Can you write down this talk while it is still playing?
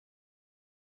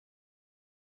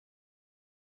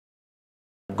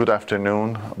Good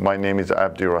afternoon. My name is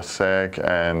Abdi Rasekh,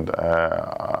 and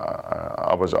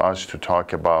I was asked to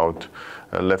talk about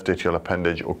left atrial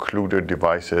appendage occluder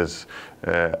devices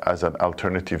as an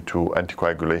alternative to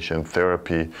anticoagulation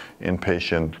therapy in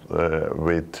patients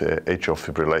with atrial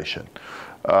fibrillation.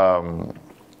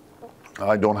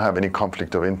 I don't have any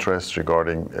conflict of interest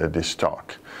regarding this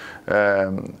talk.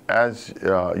 As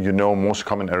you know, most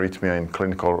common arrhythmia in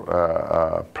clinical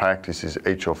practice is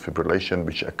atrial fibrillation,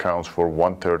 which accounts for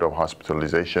 1/3 of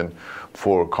hospitalization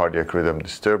for cardiac rhythm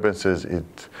disturbances.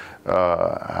 It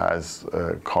has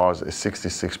caused a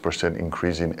 66%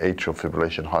 increase in atrial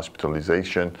fibrillation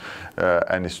hospitalization,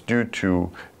 and it's due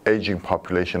to aging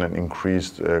population and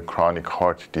increased chronic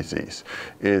heart disease.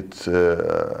 Its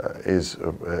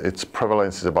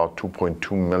prevalence is about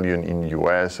 2.2 million in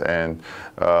US and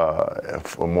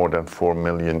for more than 4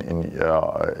 million in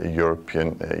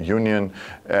European Union,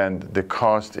 and the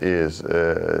cost is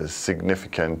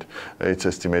significant. It's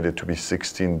estimated to be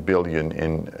 16 billion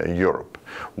in Europe.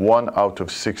 1 out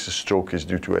of 6 stroke is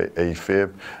due to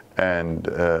AFib, and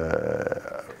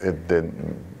the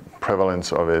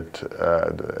prevalence of it,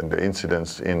 and the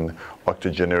incidence in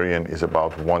octogenarian is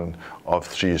about 1 of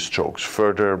 3 strokes.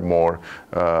 Furthermore,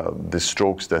 the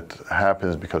strokes that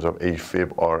happens because of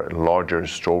AFib are larger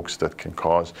strokes that can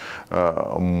cause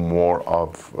more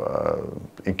of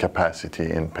incapacity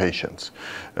in patients.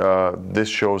 This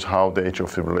shows how the atrial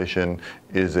fibrillation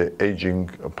is an aging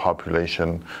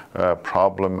population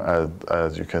problem.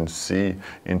 As you can see,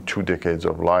 in 2 decades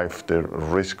of life, the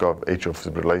risk of atrial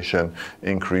fibrillation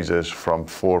increases from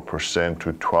 4%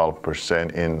 to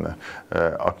 12% in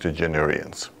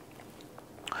octogenarians.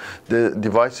 The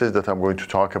devices that I'm going to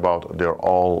talk about, they're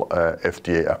all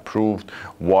FDA approved.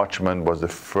 Watchman was the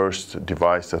first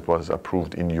device that was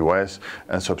approved in US,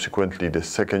 and subsequently the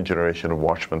 2nd generation of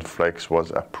Watchman Flex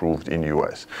was approved in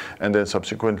US. And then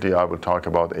subsequently I will talk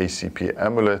about ACP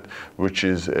Amulet, which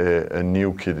is a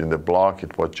new kid in the block.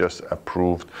 It was just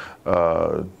approved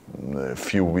a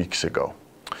few weeks ago.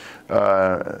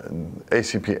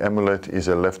 ACP Amulet is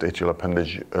a left atrial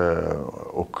appendage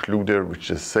occluder, which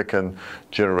is 2nd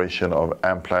generation of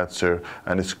Amplatzer,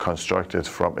 and it's constructed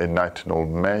from a nitinol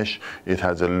mesh. It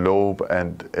has a lobe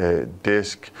and a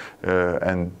disc,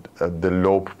 and the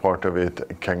lobe part of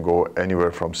it can go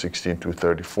anywhere from 16 to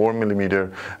 34 millimeter,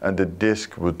 and the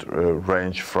disc would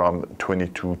range from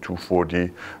 22 to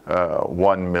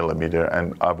 41 millimeter,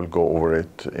 and I will go over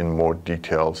it in more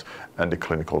details and the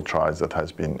clinical trials that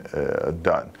has been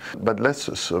done. But let's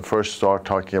first start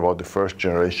talking about the 1st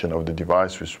generation of the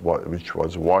device, which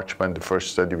was Watchman. The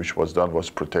first study which was done was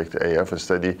PROTECT AF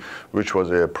study, which was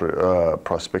a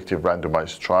prospective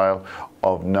randomized trial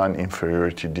of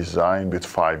non-inferiority design with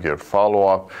 5-year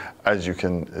follow-up. As you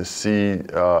can see,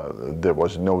 there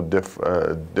was no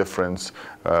difference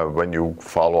when you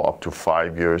follow up to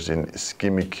 5 years in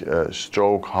ischemic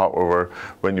stroke. However,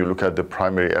 when you look at the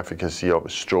primary efficacy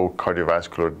of stroke,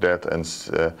 cardiovascular death, and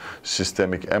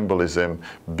systemic embolism,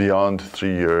 beyond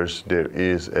 3 years, there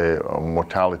is a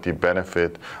mortality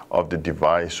benefit of the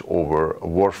device over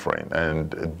warfarin. And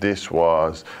this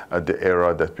was at the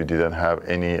era that we didn't have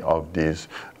any of these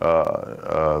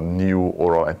new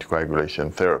oral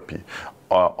anticoagulation therapy.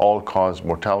 All-cause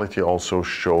mortality also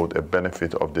showed a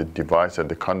benefit of the device and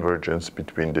the convergence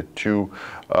between the 2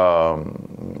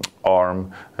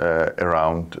 arm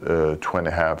around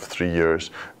 2.5–3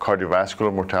 years.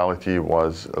 Cardiovascular mortality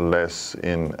was less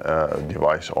in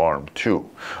device arm 2.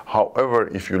 However,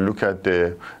 if you look at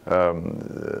the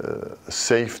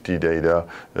safety data,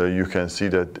 you can see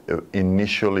that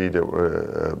initially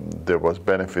there was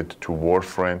benefit to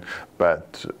warfarin,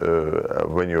 but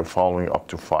when you're following up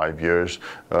to 5 years,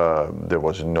 there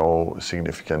was no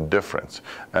significant difference.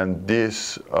 And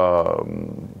this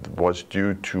was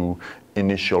due to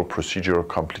initial procedural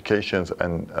complications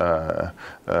and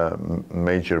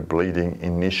major bleeding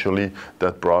initially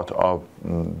that brought up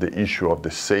the issue of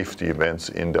the safety events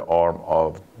in the arm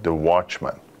of the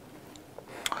Watchman.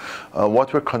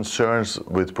 What were concerns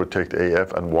with PROTECT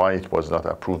AF and why it was not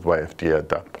approved by FDA at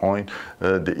that point?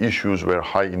 The issues were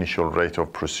high initial rate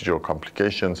of procedural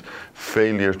complications,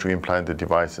 failure to implant the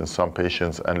device in some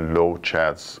patients, and low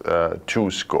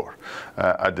CHADS-2 score.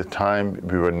 At the time,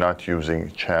 we were not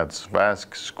using CHADS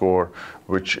VASC score,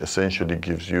 which essentially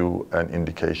gives you an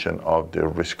indication of the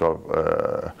risk of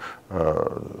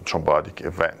thrombotic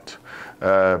event.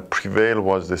 PREVAIL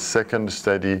was the second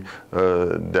study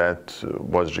that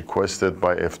was requested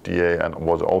by FDA and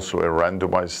was also a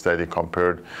randomized study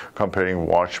comparing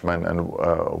Watchman and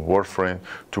warfarin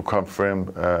to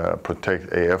confirm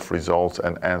PROTECT AF results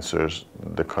and answers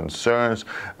the concerns.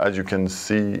 As you can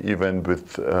see, even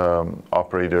with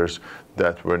operators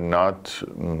that were not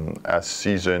as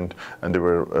seasoned, and there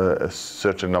were a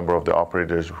certain number of the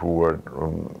operators who were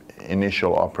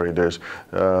initial operators,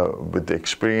 with the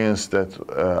experience that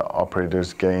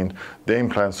operators gained, the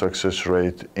implant success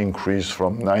rate increased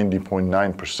from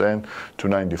 90.9% to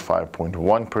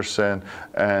 95.1%,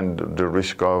 and the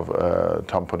risk of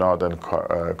tamponade and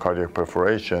cardiac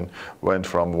perforation went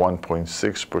from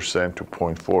 1.6% to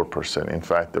 0.4%. In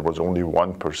fact, there was only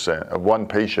one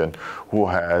patient who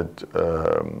had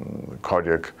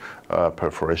cardiac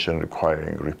perforation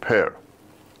requiring repair.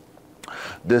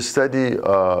 The study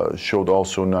showed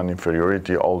also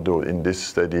non-inferiority, although in this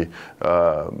study,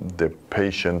 the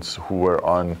patients who were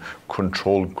on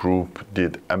control group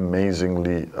did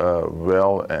amazingly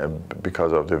well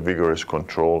because of the vigorous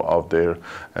control of their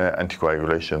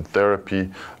anticoagulation therapy.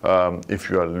 If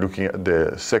you are looking at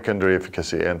the secondary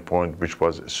efficacy endpoint, which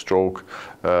was stroke,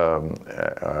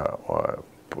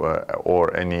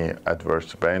 or any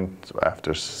adverse event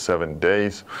after 7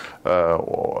 days,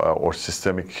 or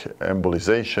systemic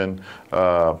embolization,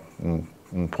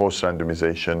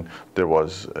 post-randomization, there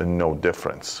was no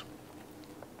difference.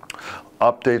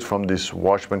 Update from this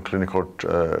Watchman clinical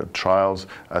trials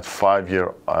at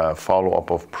 5-year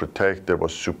follow-up of PROTECT, there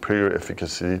was superior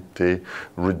efficacy,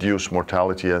 reduced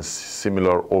mortality, and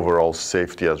similar overall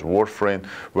safety as warfarin.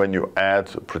 When you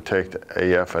add PROTECT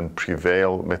AF and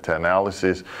PREVAIL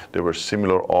meta-analysis, there were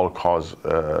similar all-cause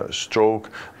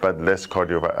stroke, but less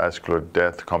cardiovascular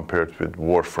death compared with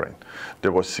warfarin.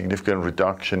 There was significant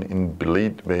reduction in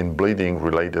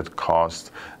bleeding-related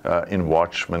costs in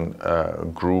Watchman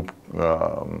group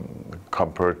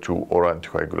compared to oral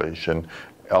anticoagulation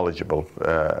eligible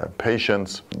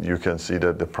patients. You can see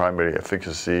that the primary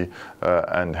efficacy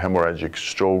and hemorrhagic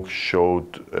stroke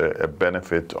showed a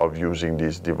benefit of using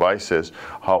these devices.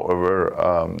 However,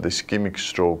 the ischemic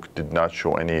stroke did not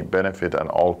show any benefit, and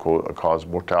all-cause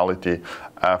mortality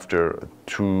after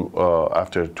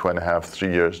 2.5,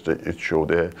 3 years, it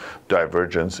showed a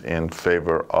divergence in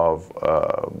favor of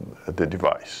the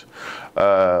device.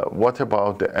 What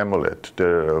about the amulet?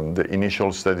 The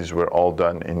initial studies were all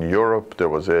done in Europe. There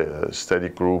was a study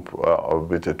group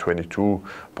with 22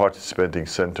 participating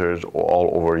centers all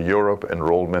over Europe.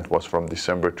 Enrollment was from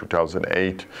December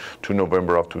 2008 to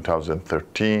November of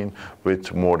 2013,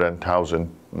 with more than 1,000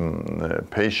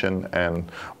 patients and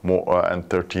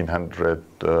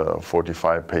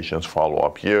 1,345 patients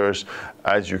follow-up years.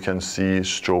 As you can see,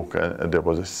 stroke, there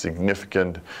was a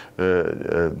significant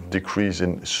decrease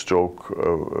in stroke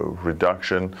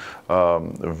reduction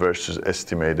versus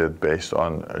estimated based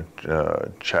on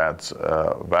CHAD's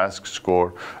VASC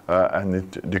score, and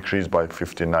it decreased by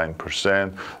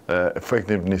 59%.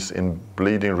 Effectiveness in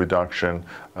bleeding reduction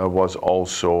was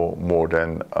also more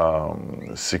than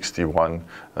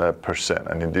 61%.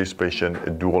 And in this patient,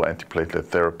 a dual antiplatelet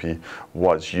therapy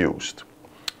was used.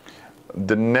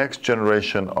 The next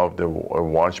generation of the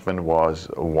Watchman was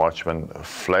Watchman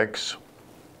Flex.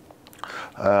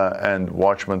 And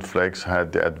Watchman Flex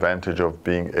had the advantage of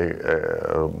being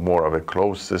more of a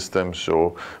closed system,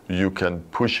 so you can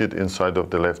push it inside of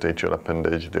the left atrial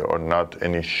appendage. There are not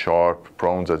any sharp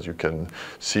prongs, as you can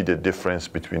see the difference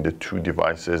between the two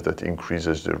devices that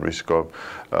increases the risk of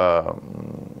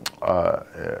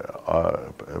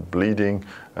bleeding.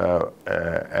 As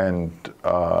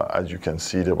you can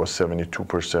see, there was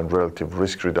 72% relative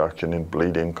risk reduction in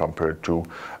bleeding compared to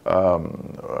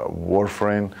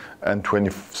warfarin, and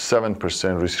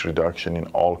 27% risk reduction in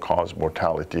all-cause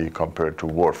mortality compared to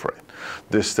warfarin.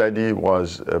 This study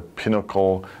was a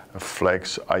Pinnacle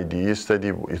Flex IDE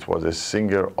study. It was a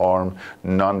single-arm,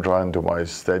 non-randomized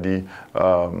study,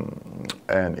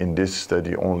 and in this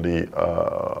study only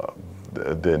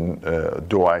the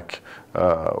DOAC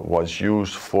was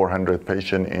used. 400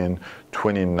 patients in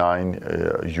 29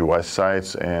 US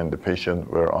sites, and the patients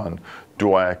were on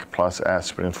DOAC plus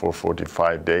aspirin for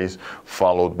 45 days,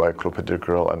 followed by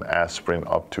clopidogrel and aspirin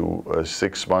up to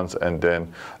 6 months, and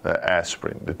then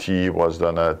aspirin. The TE was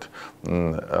done at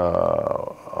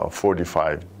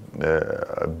 45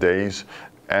 days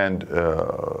and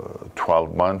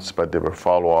 12 months, but they were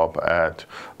follow-up at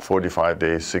 45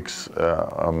 days, 6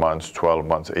 months, 12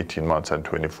 months, 18 months, and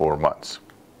 24 months.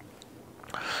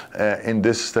 In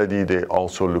this study, they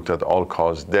also looked at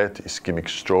all-cause death, ischemic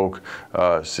stroke,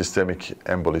 systemic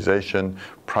embolization,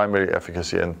 primary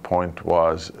efficacy endpoint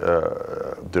was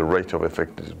the rate of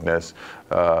effectiveness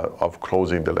of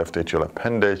closing the left atrial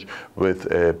appendage with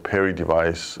a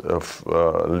peri-device of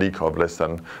leak of less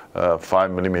than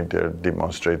 5 millimeter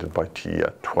demonstrated by TE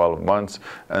at 12 months.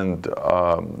 And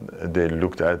they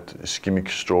looked at ischemic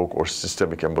stroke or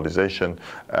systemic embolization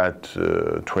at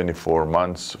 24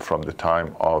 months from the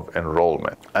time of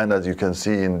enrollment. And as you can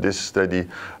see in this study,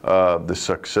 the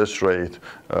success rate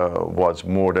was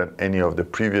more than any of the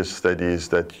previous studies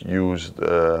that used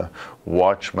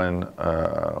Watchman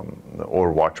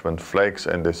or Watchman Flex,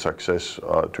 and the success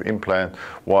to implant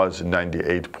was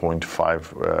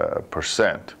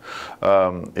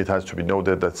 98.5%. It has to be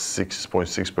noted that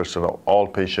 6.6% of all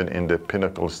patients in the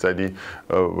Pinnacle study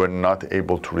were not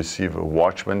able to receive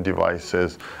Watchman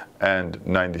devices, and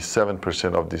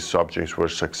 97% of these subjects were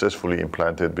successfully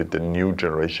implanted with the new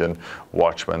generation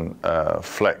Watchman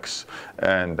Flex.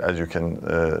 And as you can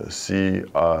see,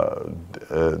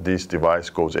 this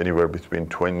device goes anywhere between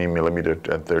 20 millimeter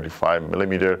and 35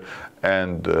 millimeter,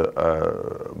 and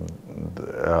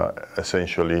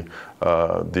essentially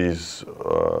the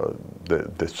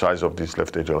size of this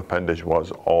left atrial appendage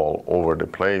was all over the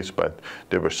place, but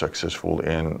they were successful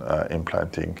in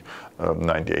implanting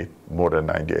more than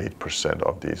 98%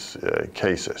 of these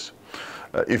cases.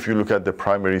 If you look at the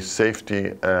primary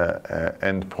safety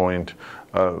endpoint,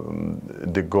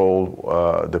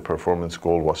 the performance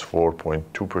goal was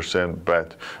 4.2%,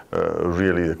 but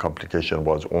really the complication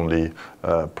was only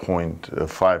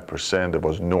 0.5%. There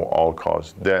was no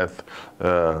all-cause death.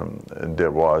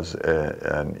 There was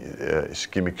an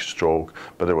ischemic stroke,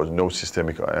 but there was no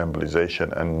systemic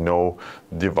embolization and no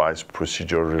device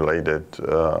procedure-related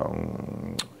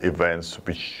events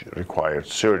which required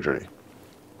surgery.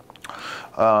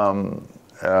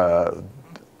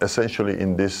 Essentially,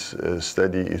 in this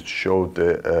study, it showed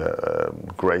the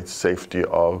great safety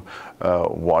of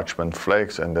Watchman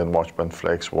Flex, and then Watchman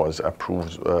Flex was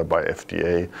approved by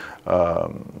FDA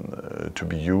to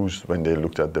be used when they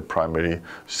looked at the primary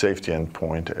safety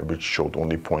endpoint, which showed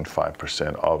only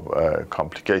 0.5% of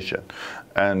complication.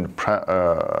 And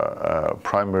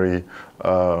primary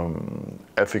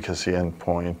efficacy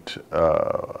endpoint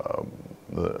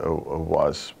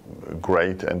was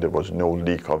great, and there was no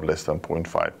leak of less than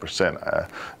 0.5%.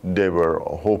 They were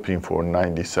hoping for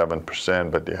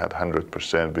 97%, but they had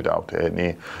 100% without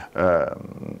any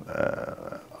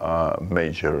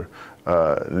major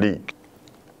leak.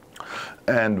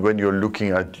 And when you're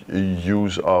looking at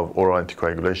use of oral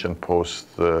anticoagulation post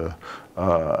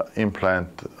implant,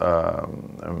 a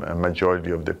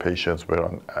majority of the patients were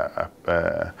on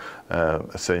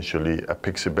essentially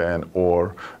apixaban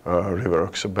or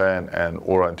rivaroxaban, and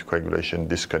oral anticoagulation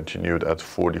discontinued at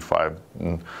 45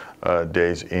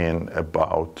 days in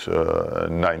about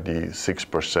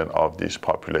 96% of this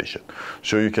population.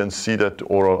 So you can see that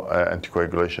oral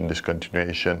anticoagulation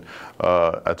discontinuation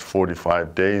at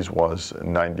 45 days was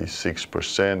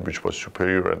 96%, which was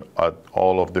superior at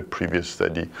all of the previous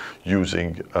study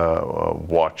using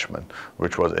Watchman,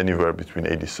 which was anywhere between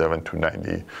 87 to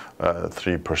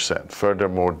 93%.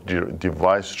 Furthermore,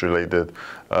 device-related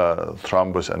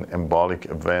thrombus and embolic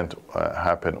event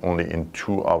happened only in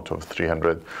 2 out of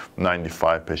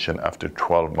 395 patients after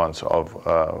 12 months of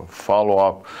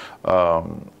follow-up.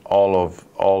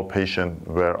 All patients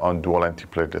were on dual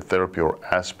antiplatelet therapy or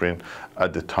aspirin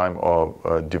at the time of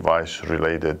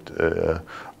device-related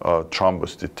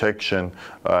thrombus detection.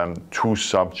 2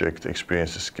 subjects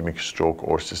experienced ischemic stroke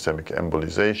or systemic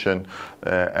embolization,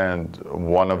 and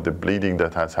one of the bleeding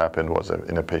that has happened was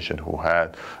in a patient who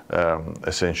had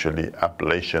essentially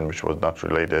ablation, which was not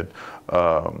related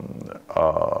to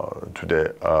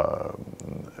the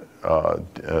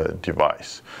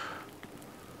device.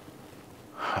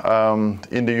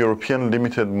 In the European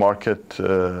limited market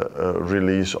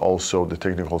release, also the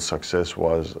technical success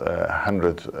was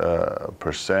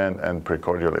 100%, and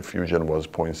precordial effusion was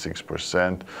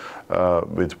 0.6%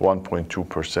 with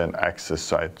 1.2% access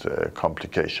site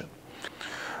complication.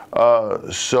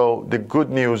 So the good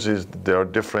news is there are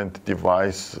different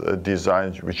device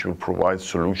designs which will provide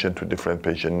solution to different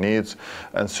patient needs,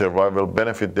 and survival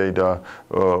benefit data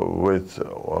with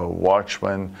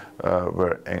Watchman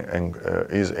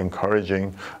is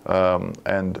encouraging,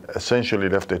 and essentially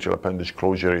left atrial appendage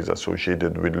closure is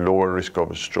associated with lower risk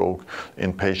of stroke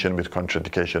in patients with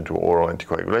contraindication to oral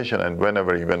anticoagulation, and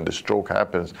whenever even the stroke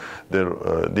happens,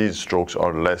 these strokes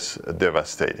are less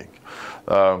devastating.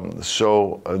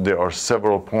 There are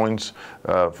several points.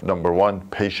 Number one,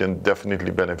 patient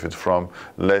definitely benefits from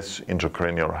less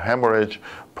intracranial hemorrhage.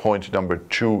 Point number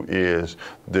two is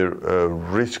the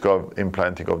risk of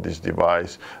implanting of this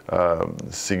device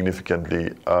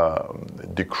significantly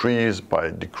decreased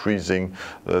by decreasing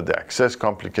the access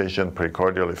complication,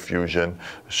 pericardial effusion,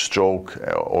 stroke,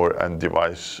 and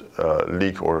device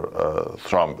leak or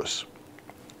thrombus.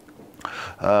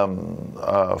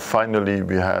 Finally,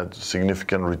 we had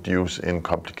significant reduce in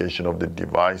complication of the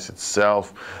device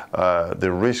itself.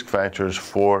 The risk factors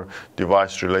for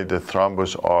device-related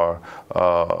thrombus are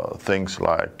things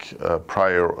like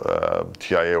prior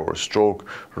TIA or stroke,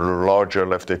 larger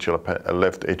left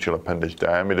atrial appendage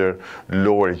diameter,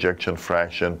 lower ejection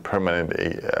fraction, permanent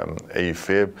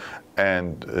AFib,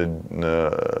 and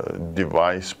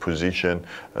device position,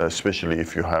 especially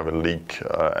if you have a leak.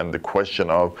 And the question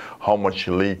of how much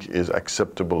leak is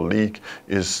acceptable leak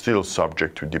is still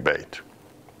subject to debate.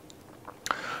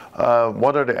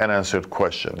 What are the unanswered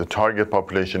questions? The target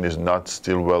population is not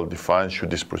still well defined. Should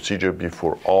this procedure be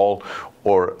for all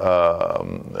or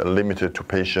limited to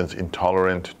patients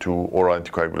intolerant to oral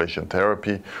anticoagulation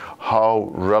therapy? How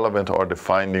relevant are the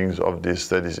findings of these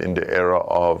studies in the era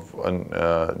of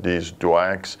these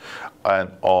DOACs? And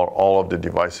are all of the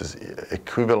devices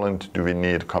equivalent? Do we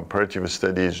need comparative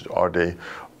studies? Are they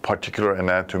particular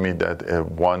anatomy that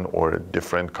one or a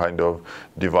different kind of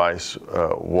device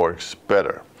works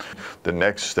better? The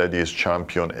next study is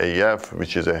Champion AF,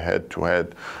 which is a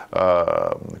head-to-head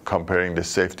comparing the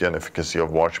safety and efficacy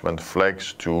of Watchman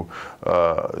Flex to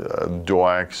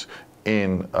DOACs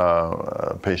in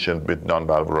patient with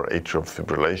non-valvular atrial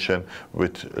fibrillation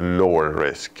with lower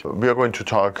risk. We are going to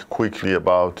talk quickly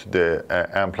about the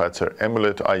Amplatzer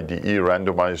Amulet IDE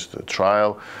randomized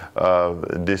trial.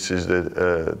 This is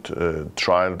the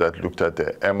trial that looked at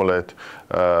the Amulet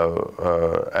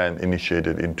and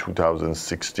initiated in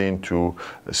 2016 to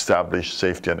establish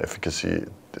safety and efficacy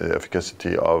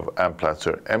of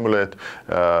Amplatzer Amulet.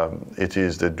 It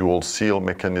is the dual seal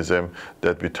mechanism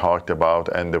that we talked about,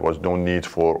 and there was no need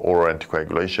for oral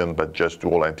anticoagulation, but just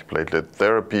dual antiplatelet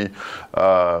therapy.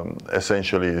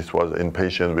 Essentially, it was in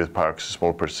patients with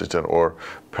paroxysmal persistent or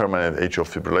permanent atrial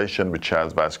fibrillation with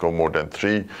CHAS VASCO more than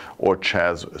 3 or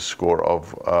CHAS score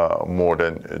of more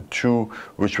than 2,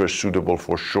 which were suitable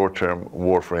for short-term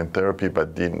warfarin therapy,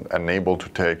 but unable to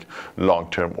take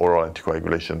long-term oral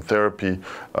anticoagulation therapy.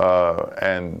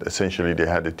 And essentially, they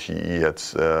had a TE at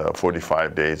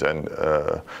 45 days and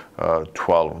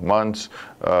 12 months.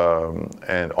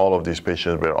 And all of these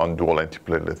patients were on dual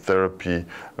antiplatelet therapy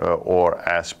or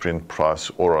aspirin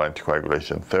plus oral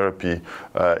anticoagulation therapy.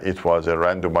 It was a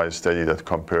randomized study that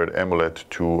compared Amulet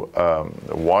to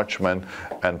Watchman,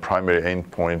 and primary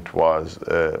endpoint was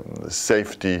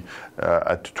safety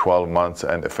at 12 months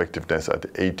and effectiveness at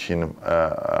 18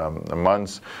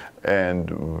 months. And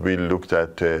we looked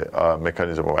at the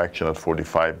mechanism of action at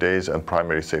 45 days and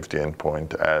primary safety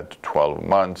endpoint at 12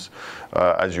 months.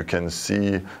 As you can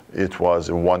see, it was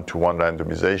a 1-to-1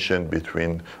 randomization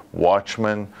between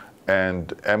Watchman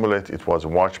and Amulet. It was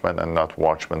Watchman and not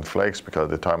Watchman Flex, because at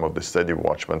the time of the study,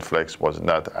 Watchman Flex was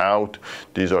not out.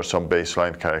 These are some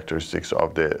baseline characteristics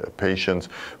of the patients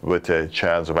with a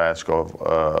CHAS VASCO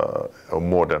of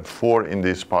more than 4 in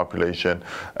this population.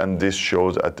 And this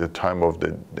shows at the time of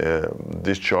the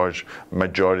discharge,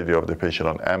 majority of the patients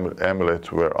on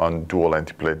Amulet were on dual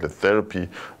antiplatelet therapy,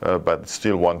 but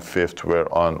still 1/5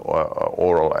 were on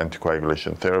oral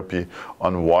anticoagulation therapy.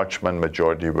 On Watchman,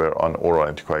 majority were on oral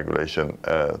anticoagulation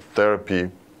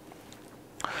therapy.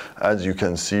 As you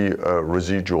can see,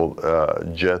 residual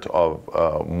jet of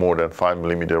more than 5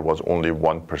 millimeter was only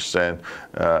 1%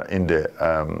 in the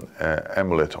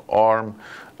Amulet arm.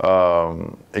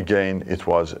 Again, it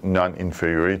was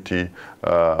non-inferiority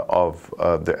of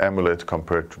the Amulet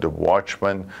compared to the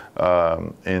Watchman.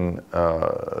 In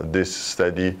this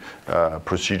study,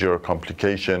 procedural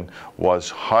complication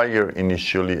was higher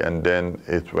initially and then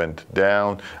it went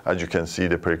down. As you can see,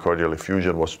 the pericardial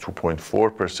effusion was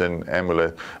 2.4%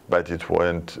 Amulet, but it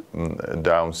went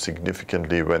down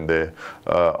significantly when the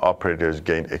operators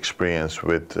gained experience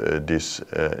with this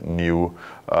new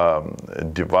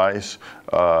device.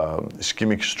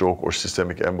 Ischemic stroke or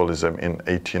systemic embolism in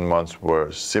 18 months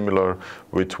were similar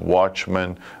with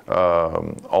Watchman.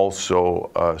 Also,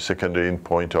 secondary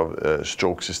endpoint of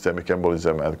stroke, systemic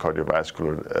embolism, and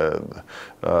cardiovascular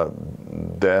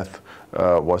death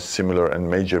was similar, and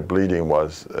major bleeding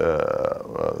was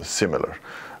similar.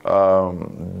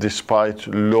 Despite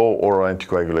low oral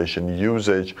anticoagulation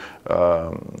usage,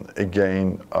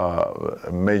 again,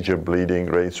 major bleeding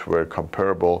rates were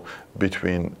comparable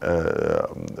between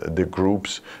the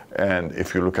groups. And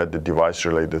if you look at the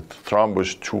device-related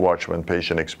thrombus, 2 Watchman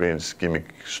patients experienced ischemic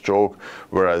stroke,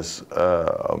 whereas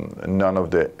none of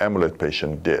the amulet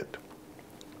patients did.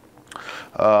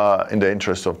 In the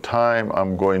interest of time,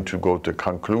 I'm going to go to the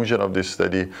conclusion of this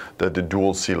study that the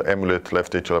dual seal amulet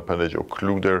left atrial appendage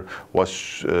occluder was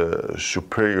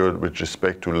superior with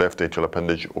respect to left atrial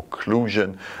appendage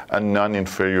occlusion and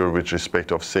non-inferior with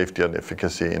respect of safety and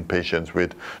efficacy in patients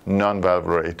with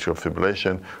non-valvular atrial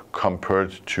fibrillation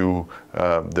compared to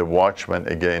the Watchman.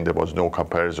 Again, there was no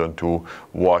comparison to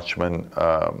Watchman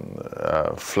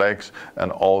Flex,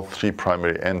 and all 3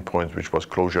 primary endpoints, which was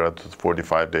closure at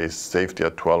 45 days, safety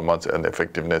at 12 months, and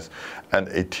effectiveness and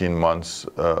 18 months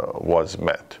was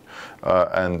met.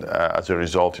 As a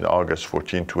result, in August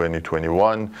 14,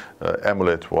 2021,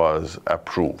 amulet was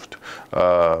approved.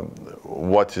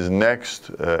 What is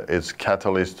next is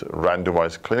Catalyst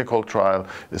randomized clinical trial.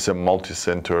 It's a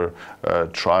multi-center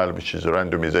trial, which is a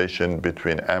randomization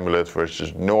between amulet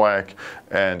versus NOAC,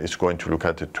 and it's going to look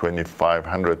at the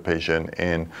 2,500 patients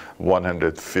in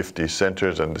 150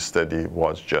 centers, and the study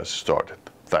was just started.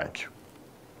 Thank you.